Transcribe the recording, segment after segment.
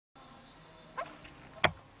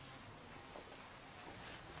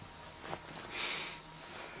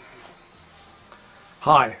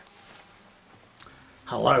Hi,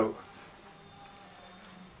 hello,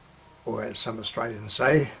 or as some Australians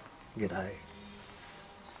say, g'day.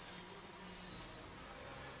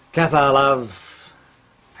 Cathar Love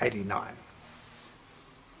 89.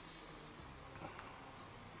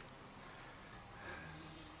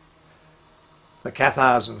 The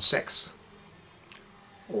Cathars and sex,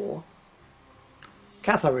 or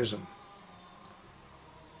Catharism,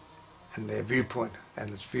 and their viewpoint, and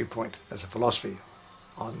its viewpoint as a philosophy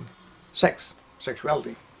on sex,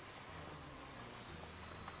 sexuality.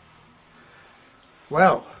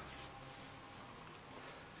 Well,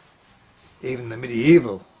 even the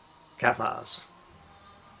medieval Cathars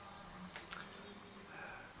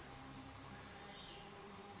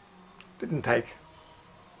didn't take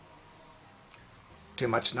too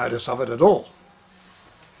much notice of it at all.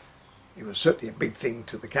 It was certainly a big thing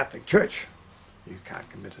to the Catholic Church. You can't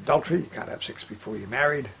commit adultery, you can't have sex before you're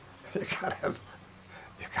married, you can't have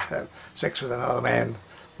sex with another man,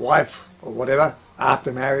 wife or whatever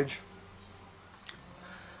after marriage.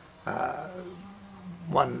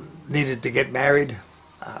 One needed to get married,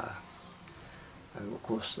 and of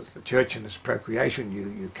course the church and its procreation,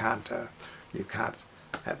 you can't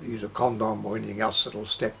use a condom or anything else that'll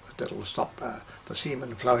stop the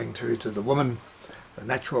semen flowing through to the woman, the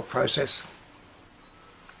natural process.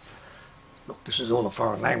 Look, this is all a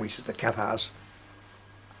foreign language to the Cathars.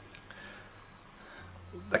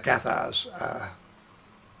 The Cathars,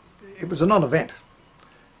 it was a non-event.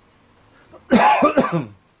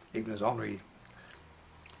 Even as Henri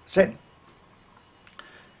said,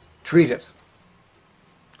 treat it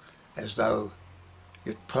as though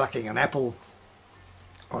you're plucking an apple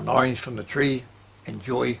or an orange from the tree,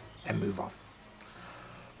 enjoy and move on.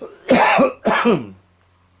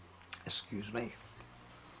 Excuse me.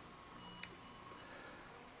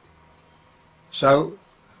 So,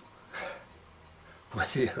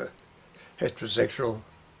 whether you're heterosexual,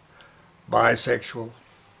 bisexual,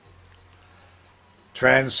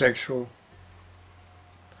 transsexual,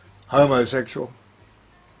 homosexual,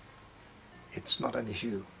 it's not an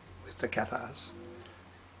issue with the Cathars.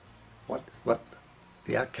 What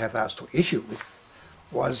the Cathars took issue with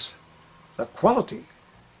was the quality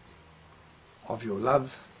of your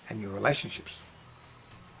love and your relationships,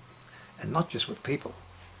 and not just with people,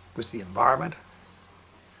 with the environment.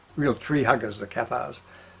 Real tree huggers, the Cathars,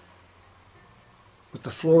 with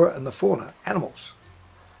the flora and the fauna, animals,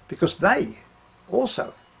 because they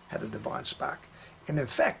also had a divine spark. And in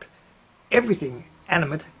fact, everything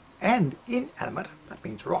animate and inanimate, that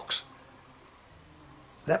means rocks,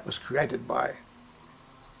 that was created by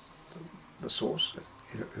the source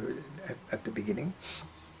at the beginning.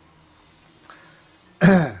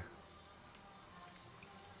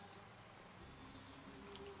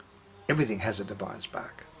 Everything has a divine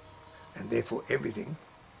spark, and therefore everything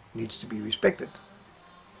needs to be respected.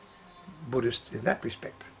 Buddhist in that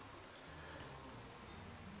respect.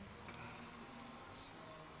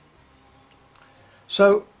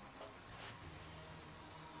 So,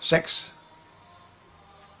 sex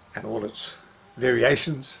and all its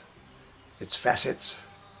variations, its facets,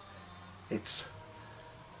 its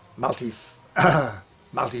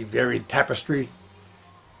multi-varied tapestry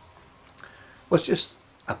was just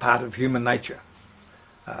a part of human nature,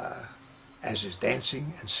 as is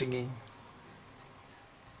dancing and singing,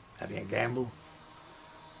 having a gamble.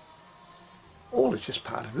 All is just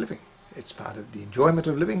part of living. It's part of the enjoyment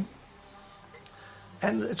of living,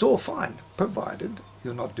 and it's all fine, provided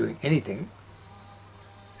you're not doing anything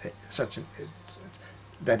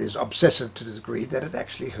that is obsessive to the degree that it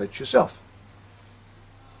actually hurts yourself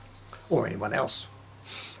or anyone else.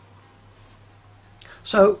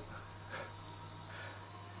 So,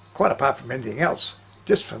 quite apart from anything else,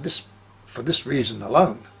 just for this reason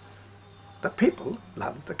alone, the people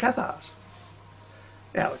loved the Cathars.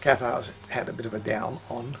 Now, the Cathars had a bit of a down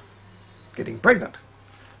on getting pregnant,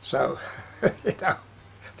 so you know,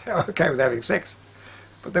 they were okay with having sex,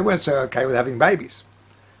 but they weren't so okay with having babies.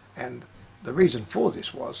 And the reason for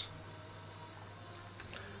this was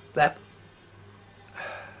that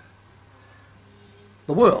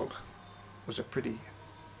the world was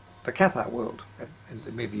the Cathar world in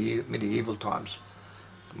the medieval times,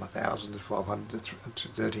 from 1000 to 1200 to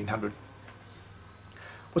 1300,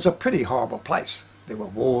 was a pretty horrible place. There were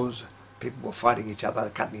wars, people were fighting each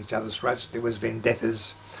other, cutting each other's throats, there was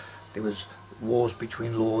vendettas, there was wars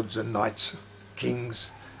between lords and knights,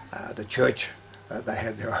 kings, the church, they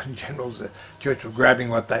had their own generals, the church was grabbing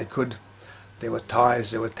what they could, there were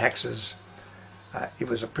tithes, there were taxes. It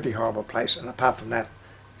was a pretty horrible place, and apart from that,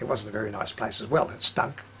 it wasn't a very nice place as well. It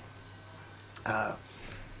stunk.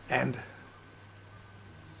 And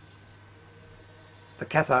the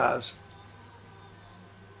Cathars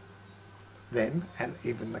then, and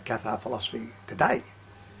even the Cathar philosophy today,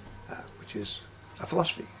 which is a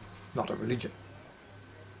philosophy, not a religion,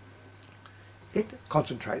 it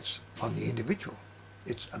concentrates on the individual.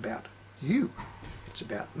 It's about you. It's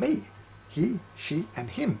about me, he, she and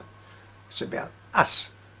him. It's about us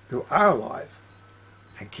who are alive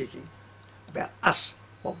and kicking, about us,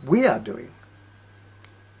 what we are doing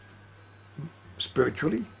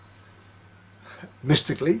spiritually,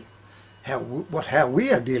 mystically, how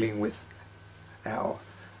we are dealing with our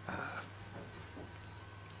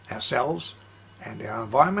ourselves and our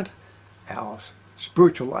environment, our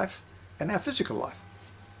spiritual life and our physical life,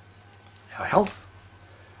 our health,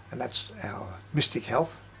 and that's our mystic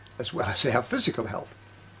health as well as our physical health.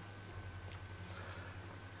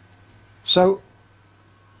 So,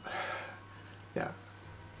 yeah,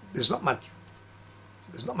 there's not much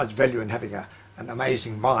value in having an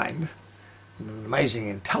amazing mind and an amazing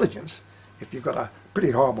intelligence if you've got a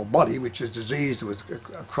pretty horrible body which is diseased with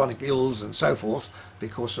chronic ills and so forth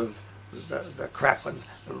because of the crap and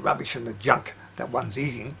the rubbish and the junk that one's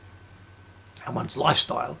eating and one's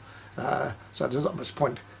lifestyle. So there's not much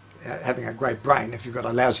point having a great brain if you've got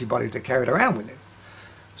a lousy body to carry it around with you.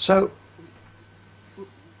 So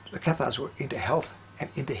the Cathars were into health and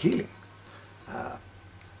into healing.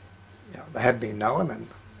 They have been known, and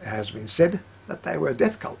it has been said, that they were a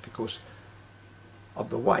death cult because of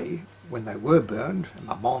the way when they were burned,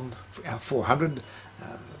 Mammon 400,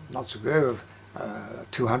 Notsugur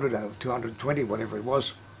 200 or 220, whatever it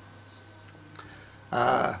was,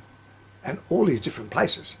 and all these different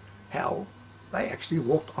places, how they actually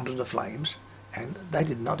walked onto the flames and they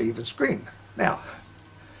did not even scream. Now,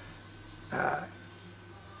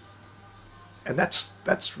 and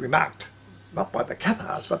that's remarked not by the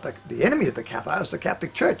Cathars, but the enemy of the Cathars, the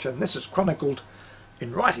Catholic Church, and this is chronicled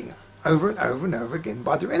in writing over and over and over again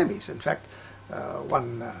by their enemies. In fact,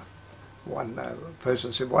 one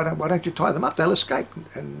person said, why don't you tie them up? They'll escape.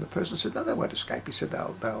 And the person said, no, they won't escape. He said,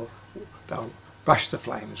 they'll rush the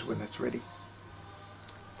flames when it's ready.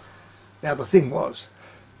 Now the thing was,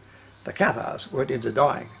 the Cathars weren't into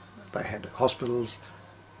dying. They had hospitals.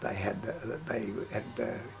 They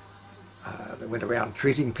went around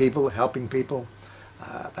treating people, helping people.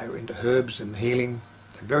 They were into herbs and healing.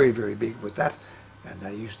 They're very, very big with that. And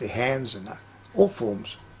they used their hands and all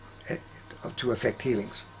forms to effect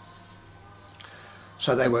healings.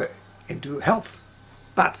 So they were into health.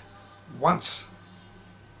 But once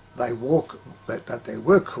they that they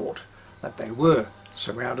were caught, that they were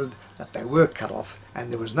surrounded, that they were cut off,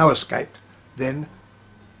 and there was no escape, then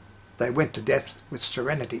they went to death with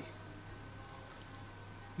serenity.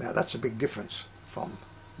 Now that's a big difference from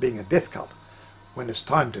being a death cult. When it's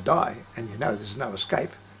time to die and you know there's no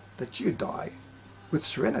escape, that you die with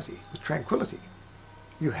serenity, with tranquility.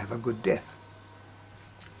 You have a good death.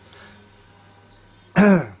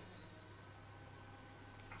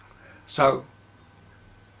 So,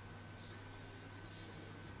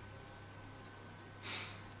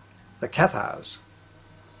 the Cathars,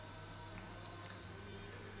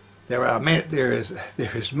 there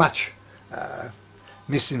is much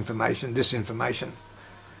misinformation, disinformation.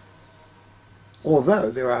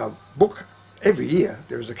 Although there are every year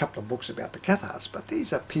there is a couple of books about the Cathars, but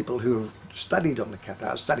these are people who have studied on the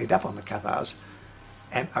Cathars, studied up on the Cathars,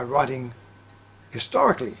 and are writing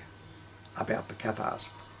historically about the Cathars.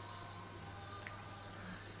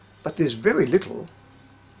 But there's very little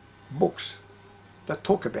books that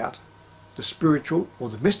talk about the spiritual or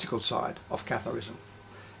the mystical side of Catharism,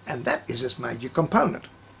 and that is its major component.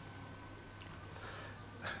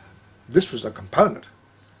 This was a component,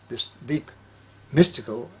 this deep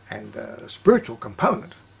mystical and spiritual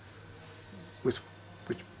component, which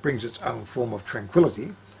brings its own form of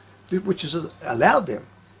tranquility, which has allowed them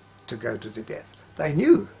to go to the death. They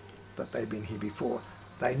knew that they'd been here before.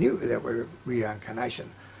 They knew there were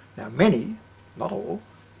reincarnation. Now many, not all,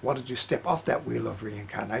 wanted to step off that wheel of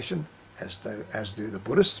reincarnation, as do the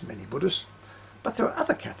Buddhists, many Buddhists. But there are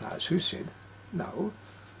other Cathars who said, no,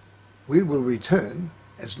 we will return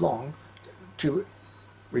to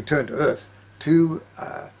Earth to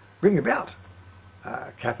bring about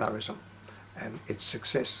Catharism and its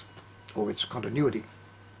success or its continuity.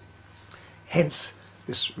 Hence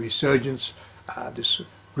this resurgence, this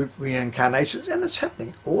group reincarnations, and it's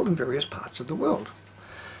happening all in various parts of the world.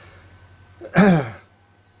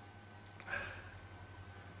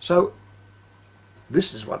 So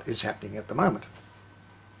this is what is happening at the moment.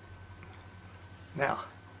 Now,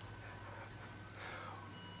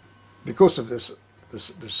 because of this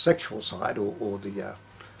sexual side or the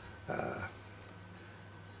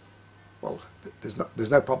well,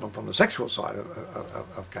 there's no problem from the sexual side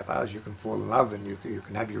of Cathars. You can fall in love and you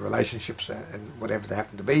can have your relationships and whatever they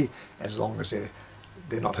happen to be, as long as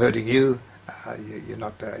they're not hurting you. You're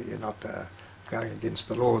not going against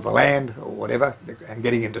the law of the land or whatever and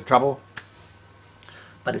getting into trouble.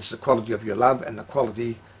 But it's the quality of your love and the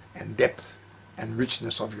quality and depth and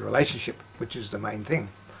richness of your relationship, which is the main thing.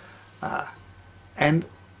 And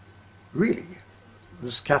really,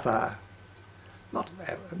 this Cathar, not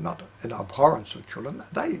an abhorrence of children.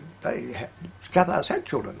 Cathars had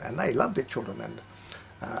children and they loved their children,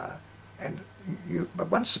 but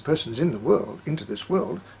once the person's in the world, into this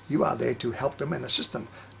world, you are there to help them and assist them.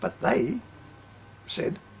 But they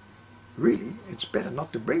said, really, it's better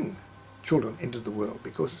not to bring children into the world,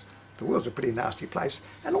 because the world's a pretty nasty place.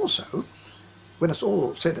 And also, when it's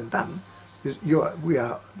all said and done, we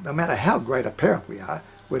are, no matter how great a parent we are,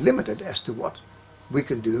 we're limited as to what we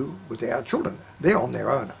can do with our children. They're on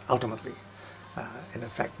their own, ultimately. And in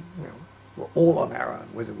fact, we're all on our own,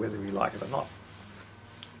 whether we like it or not.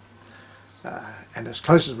 And as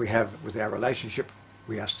close as we have with our relationship,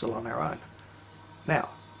 we are still on our own. Now,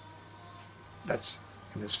 that's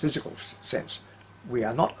in this physical sense. We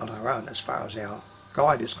are not on our own as far as our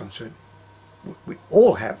guide is concerned. We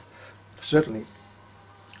all have certainly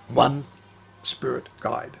one spirit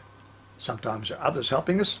guide. Sometimes there are others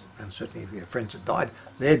helping us, and certainly if we have friends that died,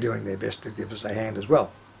 they're doing their best to give us a hand as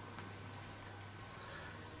well.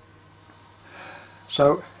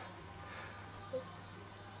 So,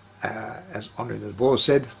 as Henri de Boer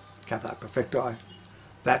said, Cathar Perfecti,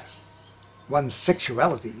 that one's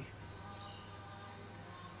sexuality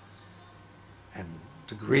and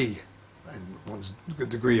degree, and one's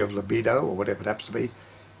degree of libido, or whatever it happens to be,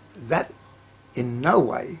 that in no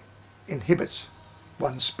way inhibits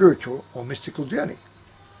one's spiritual or mystical journey.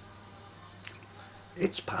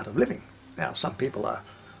 It's part of living. Now, some people are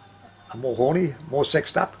more horny, more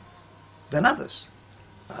sexed up than others.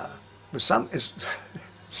 With some,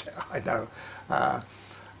 I know,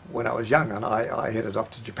 when I was young and I headed off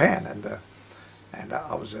to Japan, and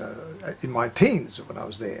I was in my teens when I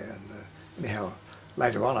was there. And anyhow,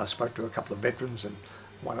 later on I spoke to a couple of veterans, and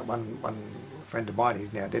one friend of mine,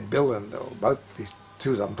 he's now dead, Bill, and both these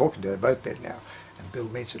two I'm talking to, they're both dead now. And Bill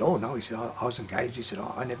me said, oh no, he said, I was engaged. He said,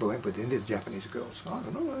 oh, I never went with any of the Japanese girls. I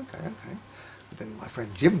said, oh, okay. But then my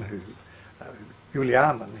friend Jim,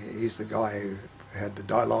 Julian, he's the guy who had the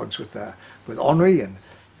dialogues with Henri, and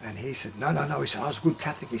he said, no, he said, I was a good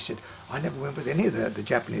Catholic. He said, I never went with any of the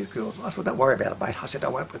Japanese girls. I said, well, don't worry about it, mate. I said, I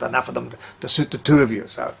went with enough of them to suit the two of you.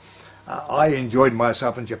 So I enjoyed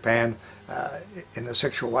myself in Japan in a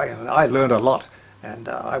sexual way, and I learned a lot, and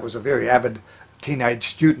I was a very avid teenage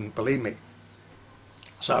student, believe me.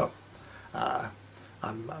 So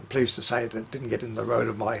I'm pleased to say that it didn't get in the road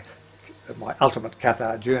of my ultimate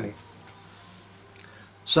Cathar journey.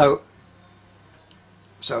 So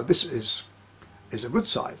this is a good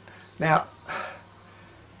side. Now,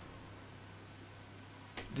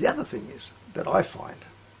 the other thing is that I find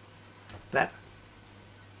that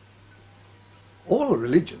all the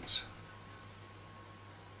religions,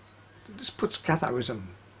 this puts Catharism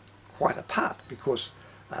quite apart, because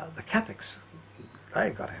the Catholics,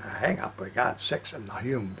 they've got a hang-up regarding sex and the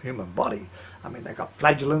human body. I mean, they've got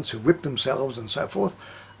flagellants who whip themselves and so forth.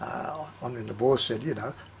 Henri de Boer said,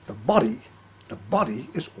 the body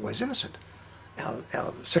is always innocent.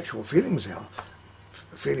 Our sexual feelings, our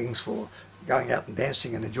feelings for going out and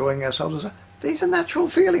dancing and enjoying ourselves, these are natural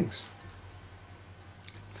feelings.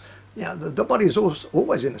 The body is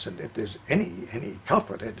always innocent. If there's any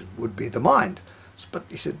culprit, it would be the mind. But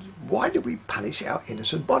he said, why do we punish our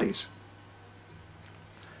innocent bodies?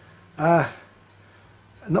 And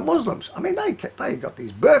the Muslims, I mean, they got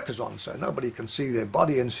these burqas on so nobody can see their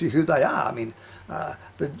body and see who they are. I mean,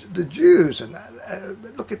 the Jews, and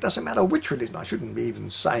look, it doesn't matter which religion. I shouldn't be even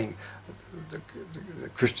saying the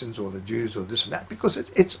Christians or the Jews or this and that, because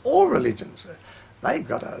it's all religions. They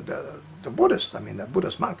got the Buddhists, I mean, the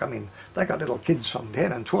Buddhist monk, I mean, they got little kids from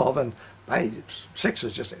 10 and 12, and sex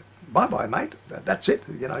is just, bye-bye, mate, that's it.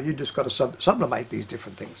 You just got to sublimate these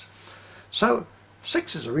different things. So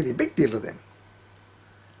sex is a really big deal to them.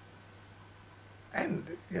 And,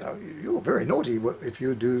 you're very naughty if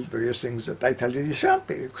you do various things that they tell you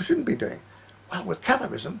shouldn't be doing. Well, with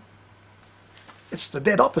Catharism, it's the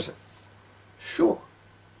dead opposite. Sure,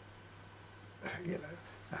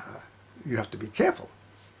 you have to be careful.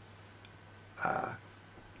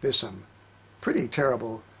 There's some pretty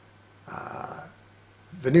terrible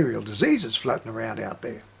venereal diseases floating around out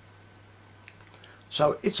there.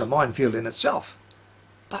 So it's a minefield in itself.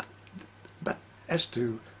 But as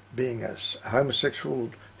to being a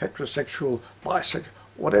homosexual, heterosexual, bisexual,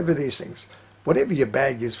 whatever these things, whatever your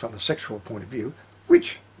bag is from a sexual point of view,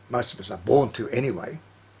 which most of us are born to anyway,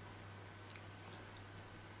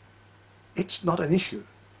 it's not an issue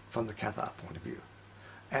from the Cathar point of view.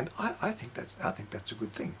 And I think that's a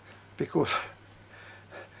good thing, because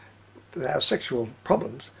our sexual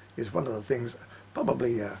problems is one of the things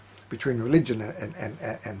probably between religion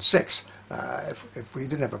and sex. If we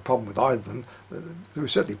didn't have a problem with either of them, we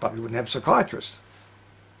certainly probably wouldn't have psychiatrists.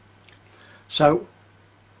 So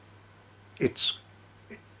it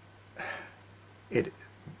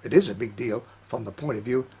is a big deal from the point of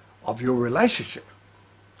view of your relationship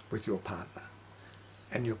with your partner,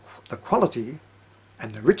 and the quality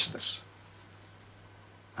and the richness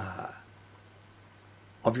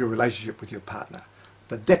of your relationship with your partner,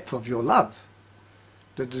 the depth of your love,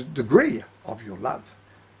 the degree of your love.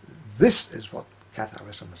 This is what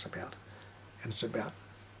Catharism is about, and it's about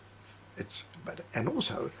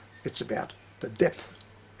the depth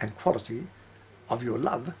and quality of your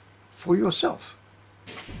love for yourself.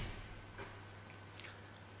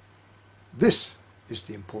 This is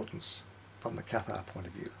the importance from the Cathar point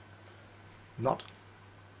of view. Not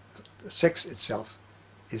sex itself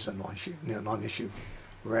is a non-issue,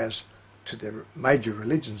 whereas to the major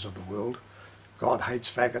religions of the world, God hates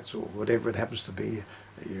faggots or whatever it happens to be.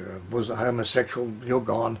 You're a Muslim, homosexual, you're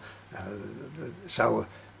gone. To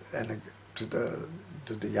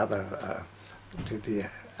the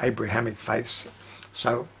Abrahamic faiths.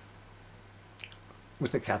 So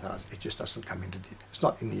with the Cathars, it just doesn't come into it. It's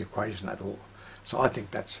not in the equation at all. So I think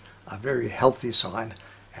that's a very healthy sign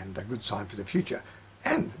and a good sign for the future.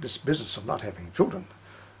 And this business of not having children,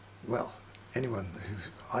 well, anyone who,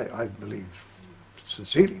 I believe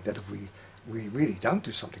sincerely that if we really don't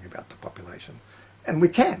do something about the population, and we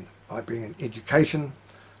can by bringing education,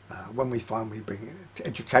 when we find we bring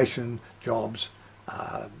education, jobs,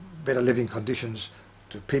 better living conditions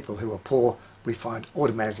to people who are poor, we find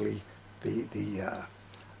automatically the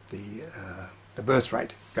birth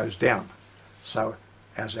rate goes down. So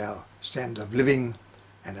as our standard of living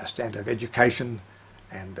and our standard of education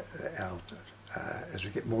and as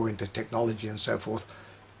we get more into technology and so forth,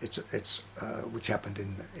 it's which happened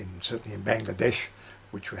certainly in Bangladesh,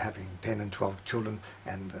 which were having 10 and 12 children,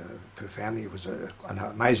 and per family it was an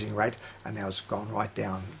amazing rate, and now it's gone right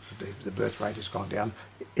down. The birth rate has gone down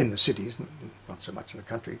in the cities, not so much in the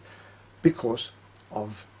country, because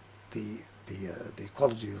of the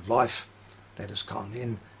quality of life that has gone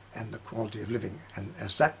in and the quality of living. And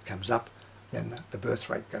as that comes up, then the birth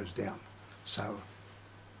rate goes down. So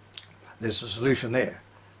there's a solution there.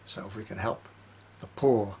 So if we can help the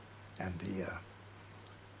poor and the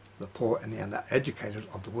uneducated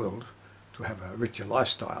of the world to have a richer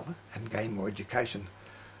lifestyle and gain more education,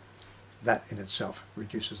 that in itself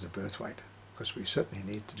reduces the birth rate, because we certainly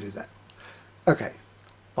need to do that. Okay,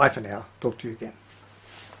 bye for now. Talk to you again.